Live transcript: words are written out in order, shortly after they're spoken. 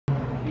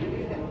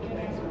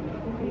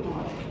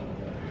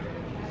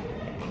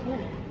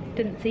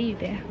Didn't see you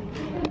there.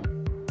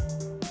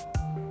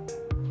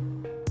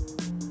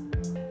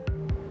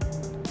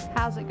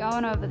 How's it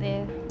going over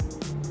there?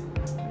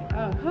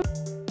 Oh my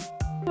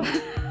god.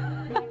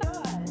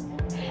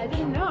 I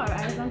didn't know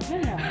I was on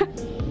camera.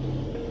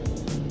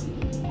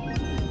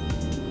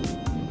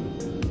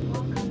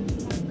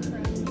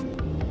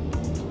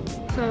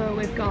 So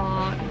we've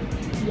got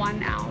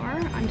 1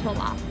 hour until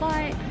last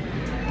flight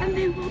and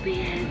then we'll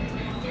be in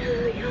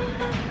New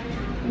York.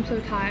 I'm so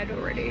tired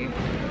already.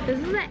 This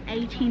is an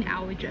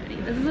 18-hour journey.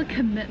 This is a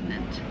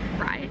commitment,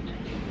 right?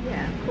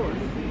 Yeah, of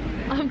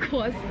course. Of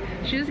course.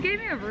 She just gave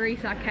me a very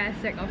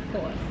sarcastic of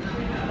course.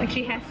 Like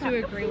she has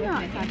to agree with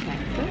me. Sarcastic.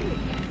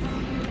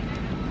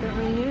 But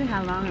we knew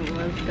how long it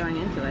was going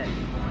into it.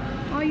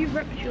 Oh, you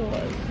ripped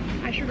yours.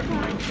 I should rip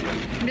mine too.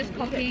 I'm just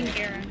copying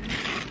Erin.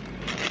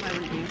 Why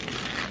wouldn't you?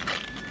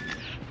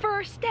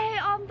 First day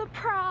on the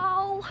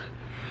prowl.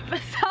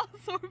 That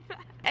sounds so bad.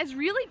 It's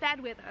really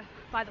bad weather,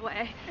 by the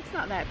way. It's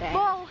not that bad.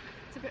 Well,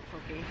 it's a bit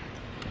foggy.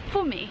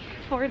 For me,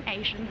 for an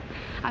Asian,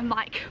 I'm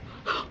like,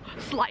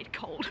 slight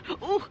cold.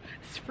 Oh,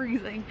 it's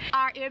freezing.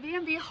 Our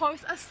Airbnb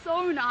hosts are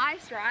so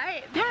nice,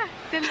 right? Yeah,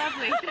 they're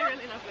lovely. They're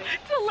really lovely.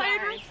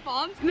 Delayed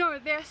response. No,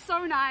 they're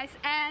so nice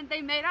and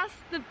they made us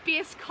the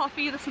best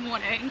coffee this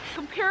morning.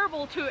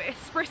 Comparable to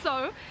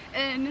espresso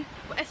in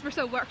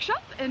Espresso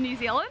Workshop in New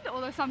Zealand,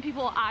 although some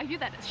people argue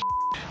that it's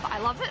but I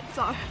love it,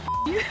 so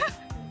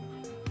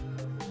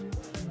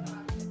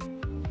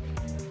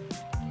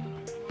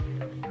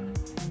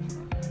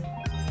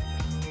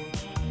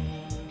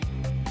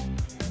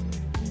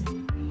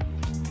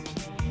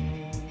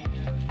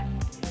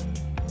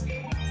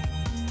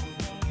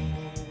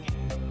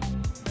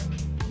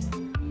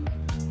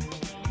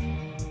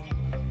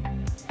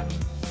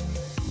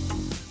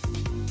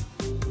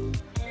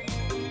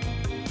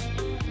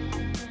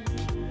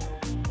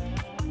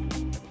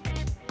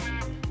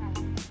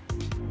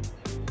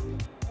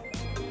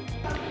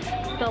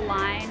the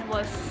line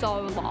was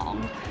so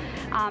long.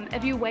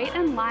 If you wait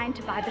in line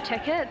to buy the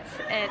tickets,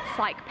 it's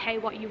like pay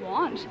what you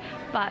want,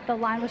 but the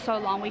line was so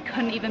long we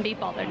couldn't even be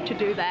bothered to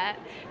do that.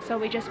 So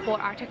we just bought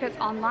our tickets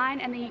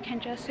online and then you can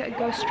just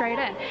go straight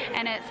in.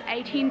 And it's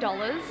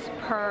 $18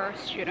 per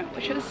student,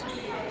 which is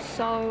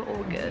so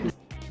all good.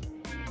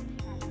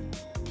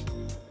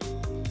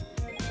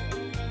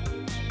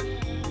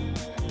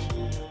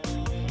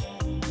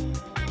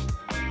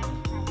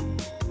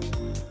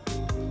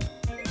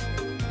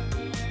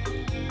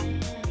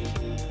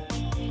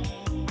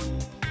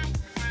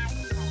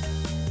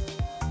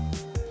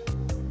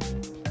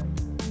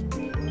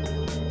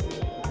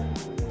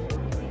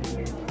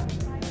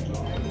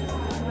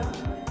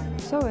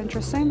 So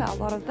interesting that a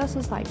lot of this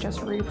is like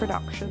just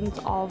reproductions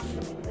of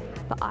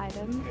the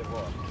item.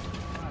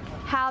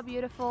 How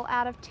beautiful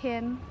out of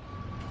 10?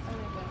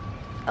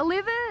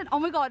 11. Oh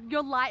my god,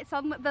 your light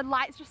the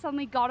lights just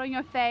suddenly got on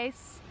your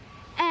face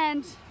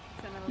and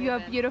you're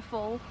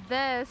beautiful.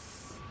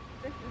 This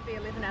is the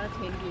 11 out of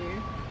 10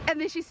 view. And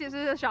then she says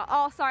in the shot,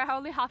 oh sorry,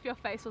 only half your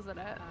face was in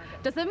it. Oh,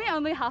 okay. Does that mean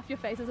only half your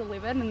face is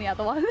 11 and the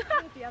other one?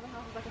 The other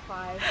half is like a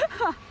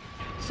 5.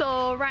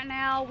 So right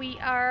now we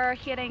are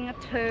heading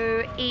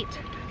to eat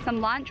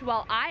some lunch.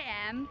 Well, I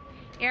am.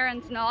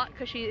 Erin's not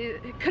because she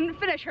couldn't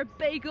finish her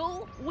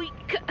bagel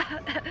week.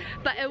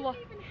 But it was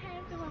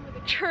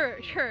true.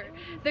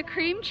 The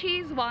cream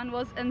cheese one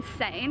was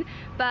insane.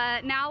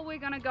 But now we're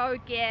gonna go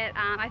get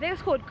I think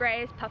it's called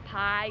Gray's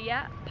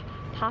Papaya.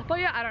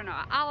 I don't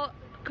know. I'll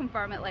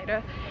confirm it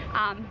later.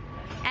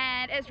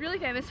 And it's really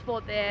famous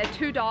for their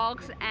 2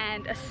 dogs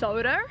and a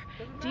soda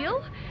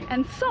deal.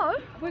 And so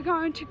we're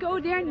going to go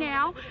there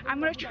now. I'm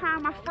gonna try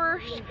my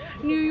first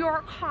New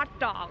York hot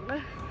dog.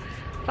 I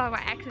feel like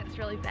my accent's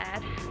really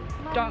bad.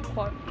 Don't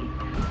quote me.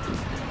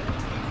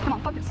 Come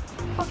on,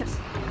 focus.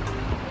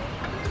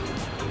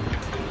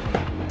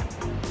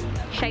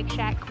 Shake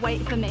Shack,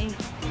 wait for me.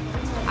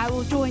 I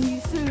will join you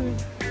soon.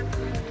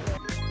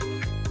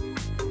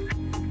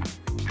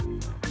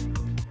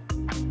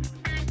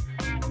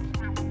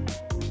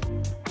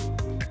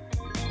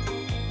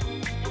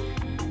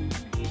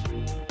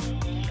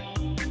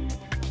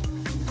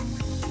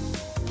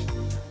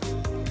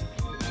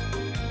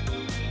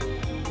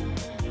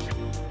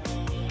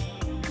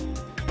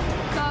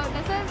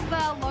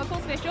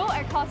 Special.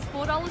 It costs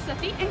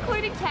 $4.50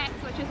 including tax,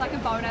 which is like a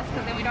bonus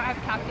because then we don't have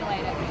a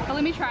calculator. But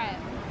let me try it.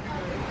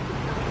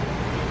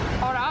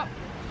 Hold up.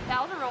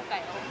 That was a real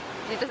fail.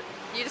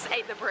 You just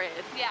ate the bread.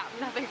 Yeah.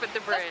 Nothing but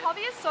the bread. This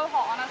coffee is so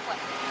hot, honestly.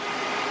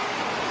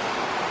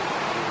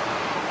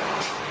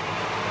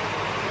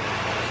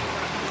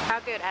 How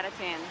good out of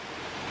 10?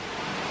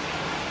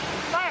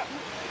 But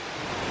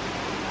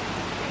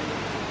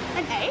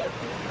an 8?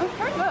 It's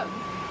pretty good.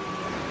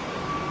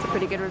 It's a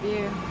pretty good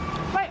review.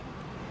 Wait.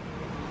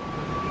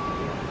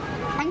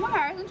 In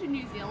comparison to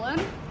New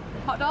Zealand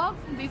hot dogs,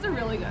 these are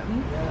really good.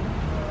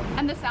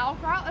 And the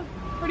sauerkraut is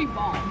pretty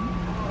bomb.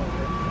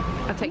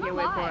 I'll take your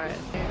word for it.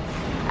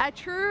 A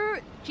true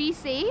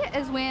GC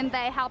is when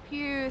they help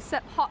you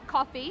sip hot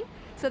coffee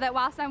so that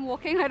whilst I'm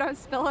walking I don't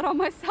spill it on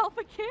myself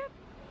again.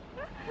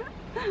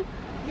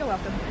 You're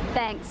welcome.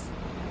 Thanks.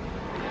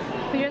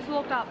 We just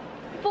walked up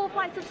 4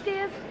 flights of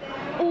stairs.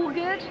 All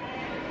good.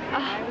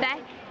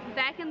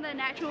 Back in the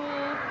natural,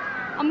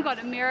 oh my god,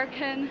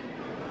 American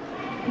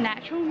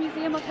Natural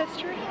Museum of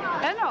History.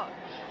 I don't know.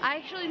 I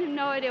actually have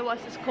no idea what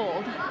this is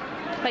called.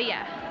 But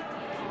yeah.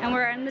 And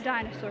we're in the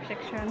dinosaur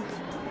section.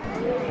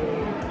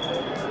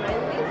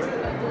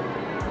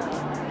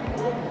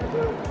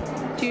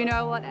 Do you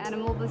know what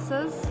animal this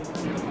is?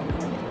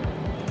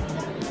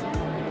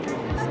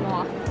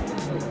 Sloth.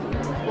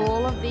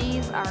 All of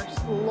these are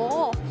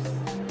sloths.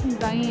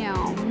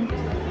 Damn.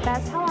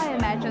 That's how I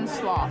imagine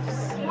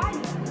sloths.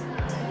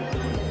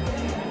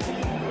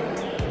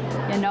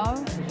 You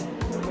know?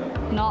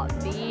 Not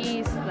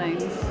these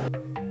things.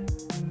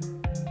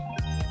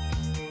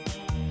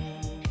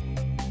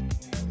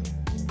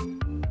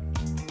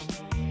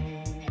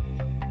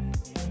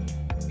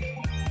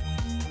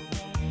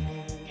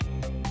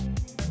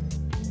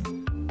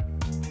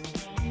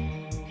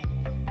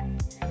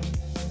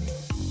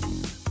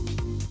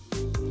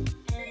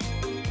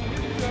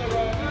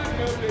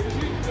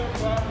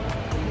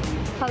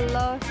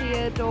 Hello,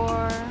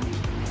 Theodore.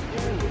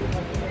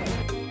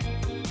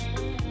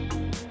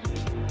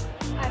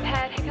 I've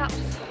had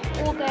hiccups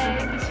all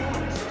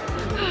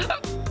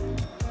day.